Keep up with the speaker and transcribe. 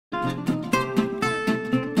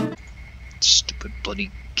Stupid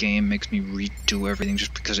bloody game makes me redo everything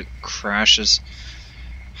just because it crashes.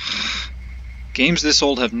 Games this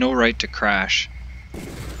old have no right to crash.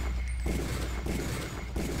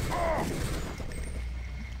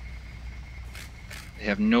 They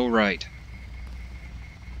have no right.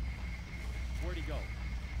 Where'd he go?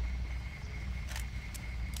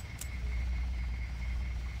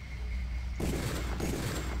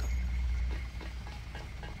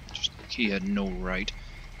 Just like he had no right.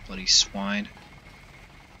 Bloody swine.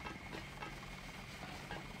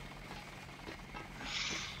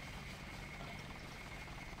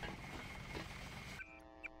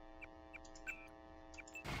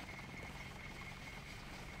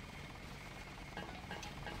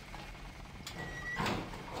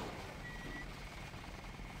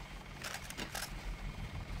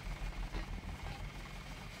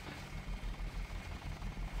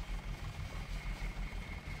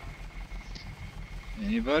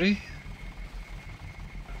 Anybody?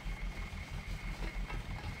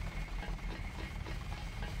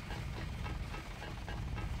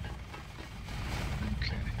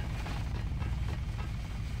 Okay.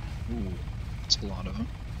 Ooh, that's a lot of them.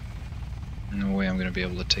 No way I'm going to be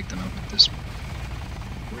able to take them out with this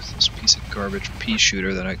worthless piece of garbage pea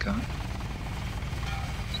shooter that I got.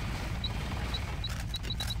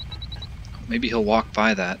 Maybe he'll walk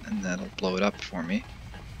by that and that'll blow it up for me.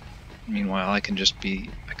 Meanwhile, I can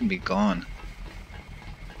be gone.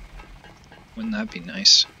 Wouldn't that be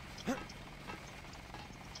nice?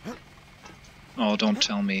 Oh, don't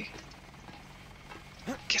tell me.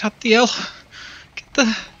 Get up the L. Get the.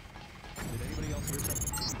 Did anybody else hear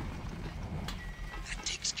something? That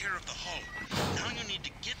takes care of the hull. Now you need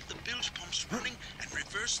to get the bilge pumps running and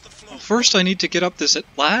reverse the flow. Well, first I need to get up this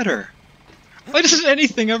ladder. Why doesn't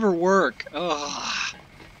anything ever work? Ugh.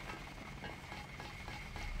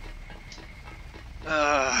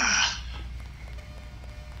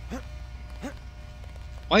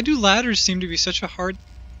 Why do ladders seem to be such a hard...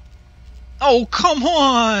 Oh, come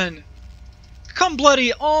on! Come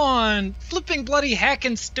bloody on! Flipping bloody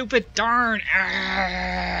heckin' stupid darn!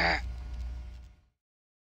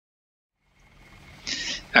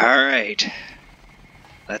 Alright.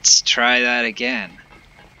 Let's try that again.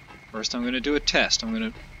 First I'm going to do a test. I'm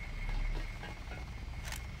going to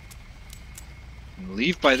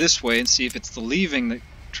leave by this way and see if it's the leaving that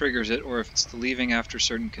triggers it or if it's the leaving after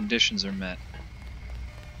certain conditions are met.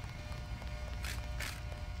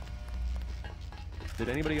 Did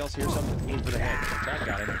anybody else hear something? Aim for the head. That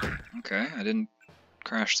got him. Okay, I didn't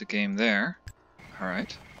crash the game there.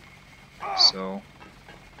 Alright. So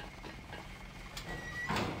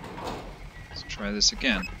let's try this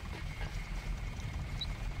again.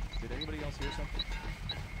 Did anybody else hear something?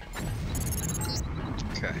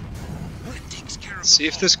 Okay. That takes care of Let's see the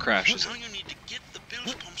if this hull. crashes. Now you need to get the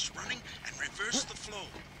bilge pumps running and reverse the flow.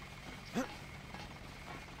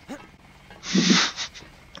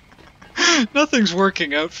 Nothing's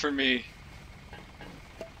working out for me.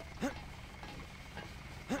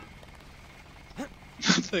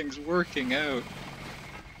 Nothing's working out.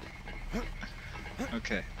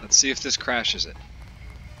 Okay, let's see if this crashes it.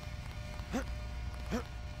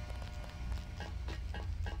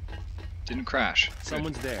 Didn't crash. Good.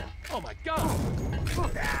 Someone's there. Oh my god!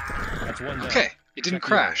 That's one down. Okay, it didn't Check the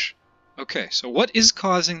crash. Okay, so what is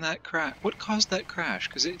causing that crash? What caused that crash?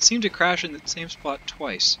 Because it seemed to crash in the same spot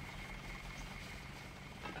twice.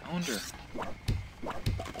 I wonder. We'll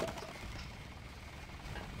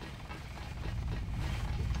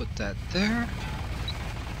put that there.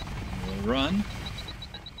 We'll run.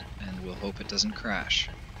 And we'll hope it doesn't crash.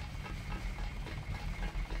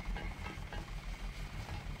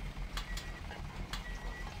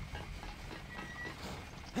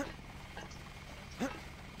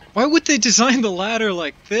 Why would they design the ladder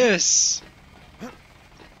like this?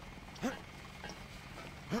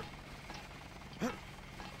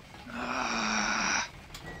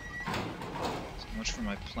 So much for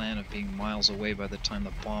my plan of being miles away by the time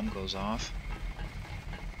the bomb goes off.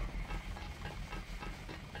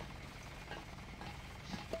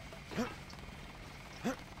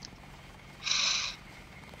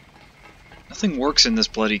 Nothing works in this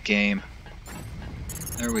bloody game.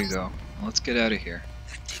 There we go. Let's get out of here.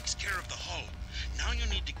 That takes care of the hull. Now you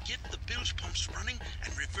need to get the bilge pumps running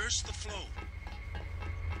and reverse the flow.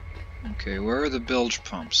 Okay, where are the bilge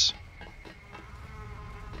pumps?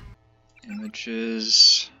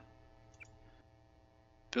 Images.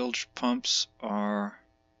 Bilge pumps are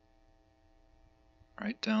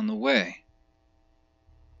right down the way.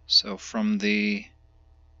 So from the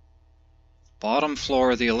bottom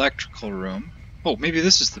floor of the electrical room. Oh, maybe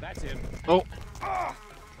this is the... That's him. Oh!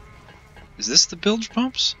 Is this the bilge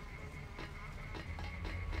pumps?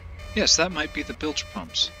 Yes, that might be the bilge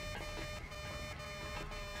pumps.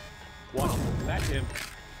 Watch it. Back him.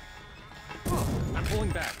 I'm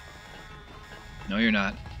pulling back. No, you're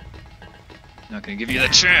not. Not gonna give you the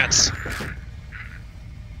chance!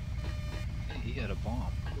 Hey, he had a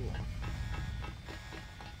bomb. Cool.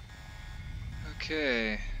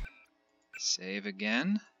 Okay. Save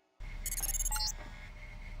again.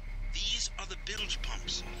 These are the bilge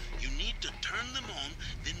pumps. You need to turn them on,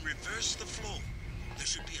 then reverse the flow. There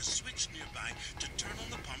should be a switch nearby to turn on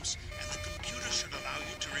the pumps, and the computer should allow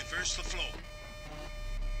you to reverse the flow.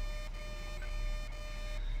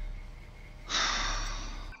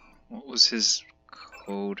 What was his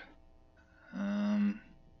code?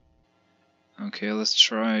 Okay, let's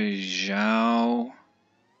try Zhao.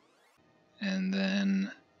 And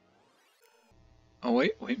then... Oh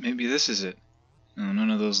wait, maybe this is it. No, none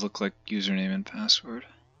of those look like username and password.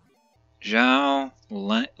 Zhao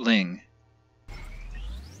Ling.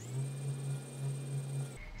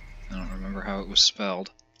 I don't remember how it was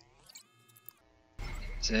spelled.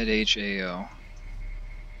 Z-H-A-O.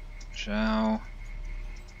 Zhao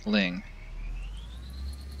Ling.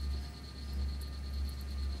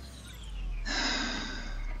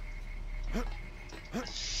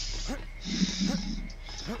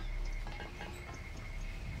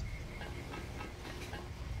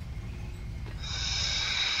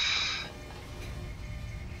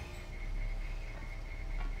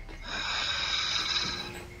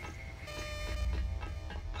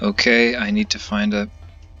 Okay, I need to find a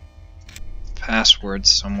password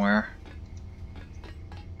somewhere.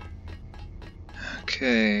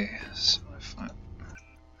 Okay, so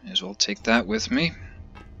may as well take that with me.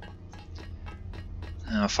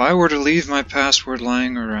 Now, if I were to leave my password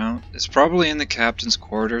lying around, it's probably in the captain's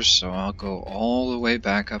quarters, so I'll go all the way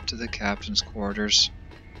back up to the captain's quarters.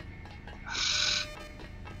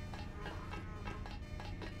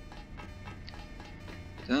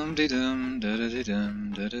 Dum de dum da da de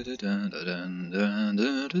dum da da da dun da dun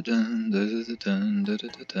da da dun da da dun da da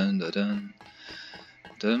dun da dun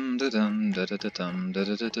dum da dum da da dum da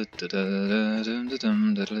da da da da dum da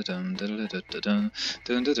dum da da dum da da da dum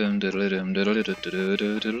dum da dum da da dum da da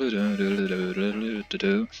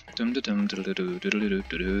da dum da dum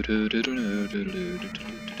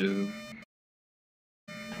da da.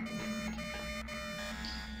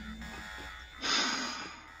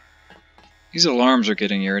 These alarms are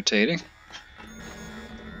getting irritating.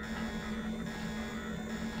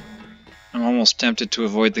 I'm almost tempted to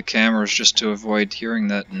avoid the cameras just to avoid hearing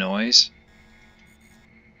that noise.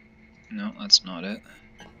 No, that's not it.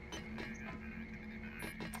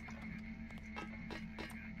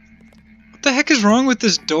 What the heck is wrong with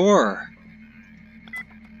this door?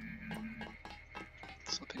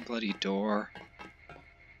 Flipping bloody door.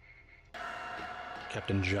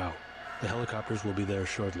 Captain Zhao, the helicopters will be there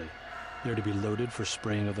shortly. They're to be loaded for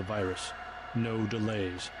spraying of the virus. No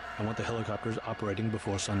delays. I want the helicopters operating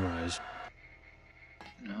before sunrise.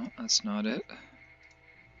 No, that's not it.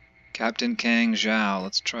 Captain Kang Zhao,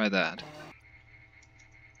 let's try that.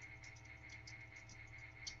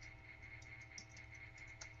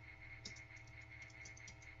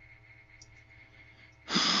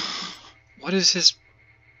 What is his...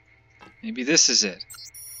 Maybe this is it.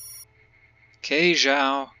 K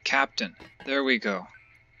Zhao, Captain. There we go.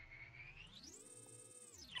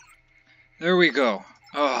 There we go.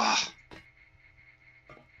 Oh.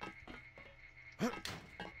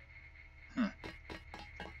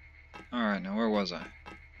 Alright, now where was I?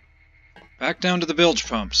 Back down to the bilge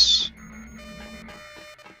pumps.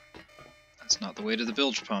 That's not the way to the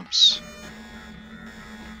bilge pumps.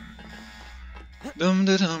 Dum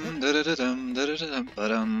da dum da da dum da da dum ba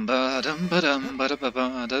dum ba dum ba dum ba da ba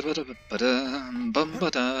ba da ba da ba dum bum ba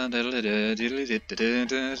da da da da da da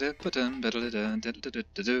da da ba dum ba da da da da da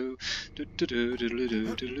do do do do do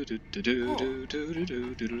do do do do do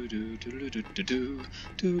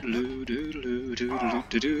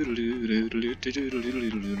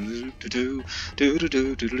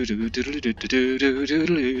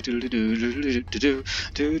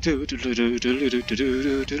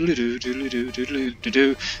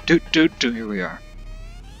do Here we are.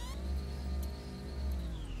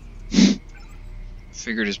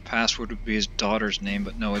 Figured his password would be his daughter's name,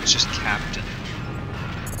 but no, it's just Captain.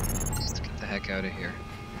 Let's get the heck out of here.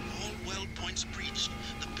 All well points breached.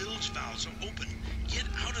 The bilge valves are open. Get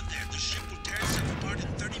out of there. The ship will tear itself apart in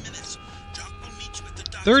 30 minutes. Doc will meet you at the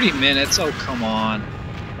dock. 30 minutes? Oh, come on.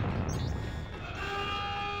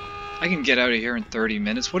 I can get out of here in 30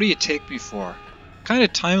 minutes. What do you take me for? What kind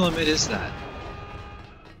of time limit is that?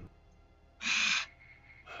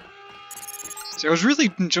 See, I was really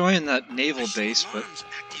enjoying that naval base, but... Alarms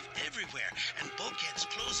active everywhere, and bulkheads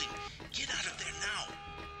closing.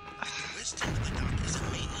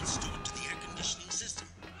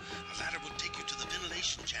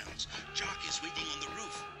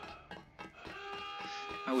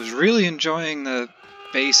 I was really enjoying the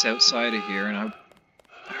base outside of here, and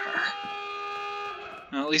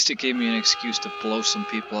well, at least it gave me an excuse to blow some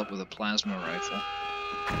people up with a plasma rifle.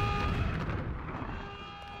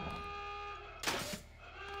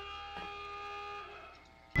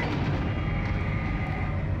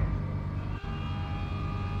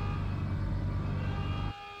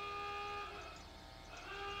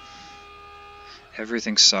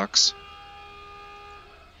 Everything sucks.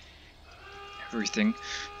 Everything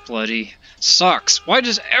bloody sucks. Why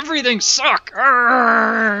does everything suck?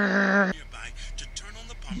 Arrgh! Nearby to turn on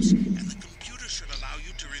the pumps, and the computer should allow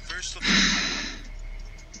you to reverse the flow.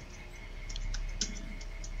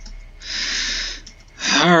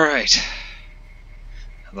 Alright.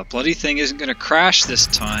 The bloody thing isn't going to crash this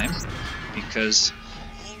time because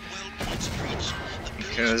All well points breached. The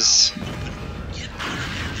because Get out of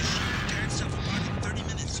there. This ship will tear itself apart in 30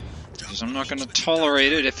 minutes. I'm not going to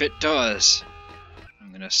tolerate it if it does. I'm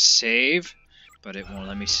going to save, but it won't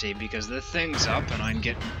let me save because the thing's up and I'm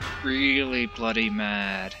getting really bloody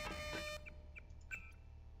mad.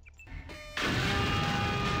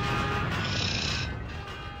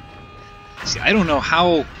 See, I don't know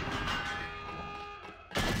how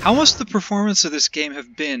must the performance of this game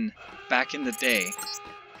have been back in the day?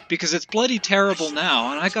 Because it's bloody terrible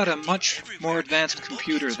now, and I got a much more advanced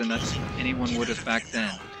computer than anyone would have back then.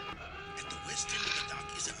 At the west end of the dock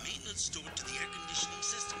is a maintenance door to the air conditioning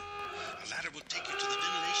system. A ladder will take you to the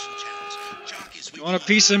ventilation channels. Jockeys, You want a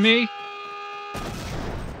piece of me?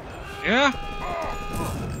 Yeah?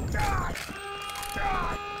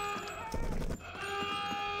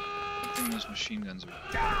 I think those machine guns are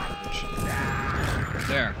garbage.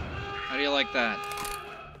 There. How do you like that?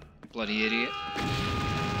 You bloody idiot.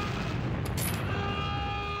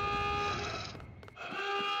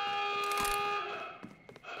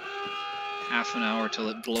 Half an hour till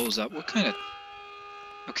it blows up. What kind of...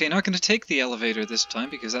 Okay, not going to take the elevator this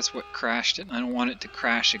time because that's what crashed it, and I don't want it to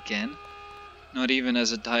crash again. Not even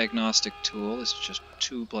as a diagnostic tool. It's just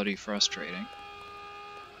too bloody frustrating.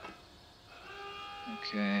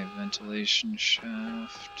 Okay, ventilation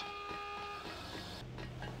shaft.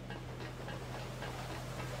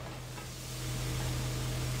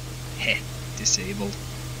 Heh, disabled.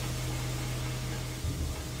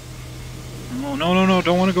 Oh, no, no, no,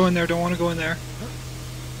 don't want to go in there, don't want to go in there.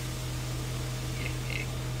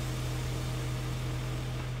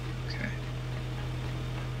 Okay.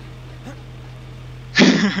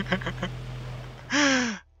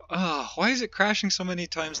 Oh, why is it crashing so many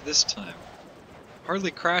times this time?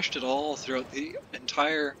 Hardly crashed at all throughout the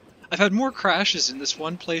entire... I've had more crashes in this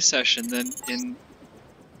one play session than in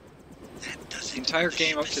the entire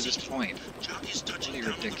game up to this point. Really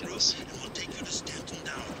ridiculous.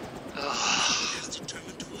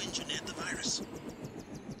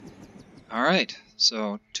 Alright,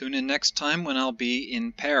 so tune in next time when I'll be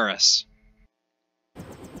in Paris.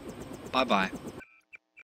 Bye-bye.